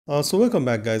So welcome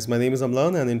back guys, my name is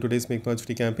Amlan and in today's Make Merge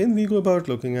Free campaign we go about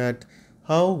looking at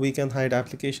how we can hide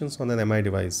applications on an MI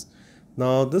device.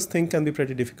 Now this thing can be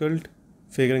pretty difficult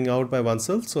figuring out by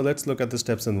oneself, so let's look at the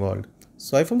steps involved.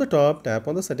 Swipe from the top, tap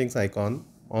on the settings icon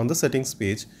on the settings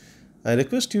page. I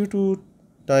request you to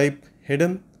type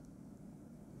hidden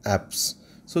apps.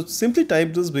 So simply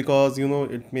type this because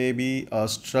it may be a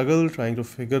struggle trying to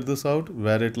figure this out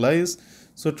where it lies.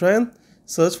 So try and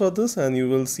search for this and you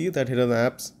will see that hidden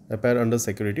apps appear under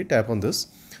security. Tap on this.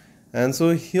 And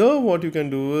so here what you can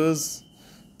do is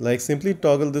like simply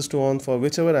toggle this to on for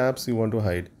whichever apps you want to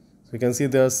hide. So you can see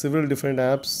there are several different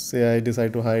apps. Say I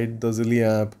decide to hide the Zilli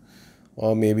app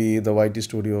or maybe the YT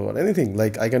Studio or anything.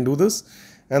 Like I can do this,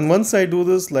 and once I do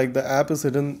this, like the app is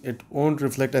hidden, it won't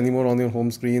reflect anymore on your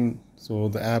home screen, so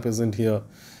the app isn't here.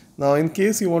 Now in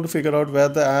case you want to figure out where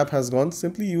the app has gone,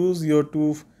 simply use your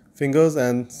two fingers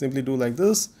and simply do like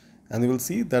this, and you will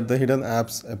see that the hidden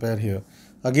apps appear here.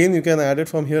 Again, you can add it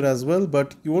from here as well,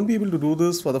 but you won't be able to do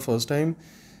this for the first time.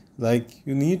 Like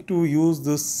you need to use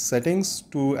this settings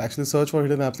to actually search for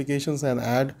hidden applications and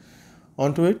add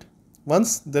onto it.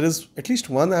 Once there is at least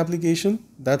one application,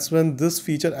 that's when this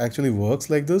feature actually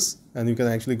works like this, and you can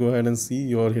actually go ahead and see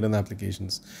your hidden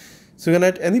applications. So you can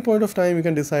at any point of time you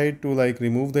can decide to like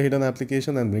remove the hidden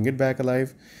application and bring it back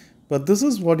alive, but this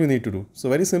is what you need to do. So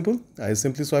very simple. I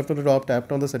simply swiped on the top,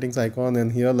 tapped on the settings icon,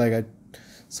 and here like I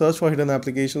searched for hidden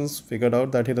applications, figured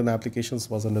out that hidden applications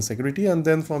was under security, and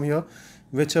then from here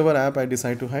whichever app I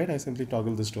decide to hide, I simply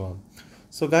toggle this to on.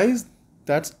 So guys,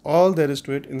 that's all there is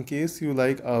to it. In case you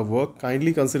like our work,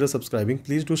 kindly consider subscribing.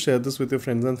 Please do share this with your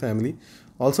friends and family.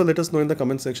 Also let us know in the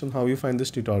comment section how you find this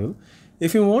tutorial.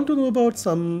 If you want to know about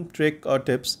some trick or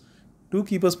tips, do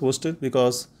keep us posted,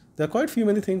 because there are quite few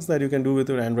many things that you can do with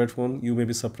your Android phone. You may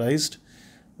be surprised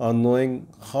on knowing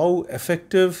how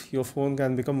effective your phone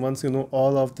can become once you know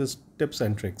all of these tips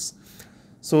and tricks.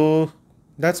 So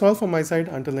that's all from my side.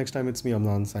 Until next time, it's me,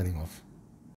 Amlan, signing off.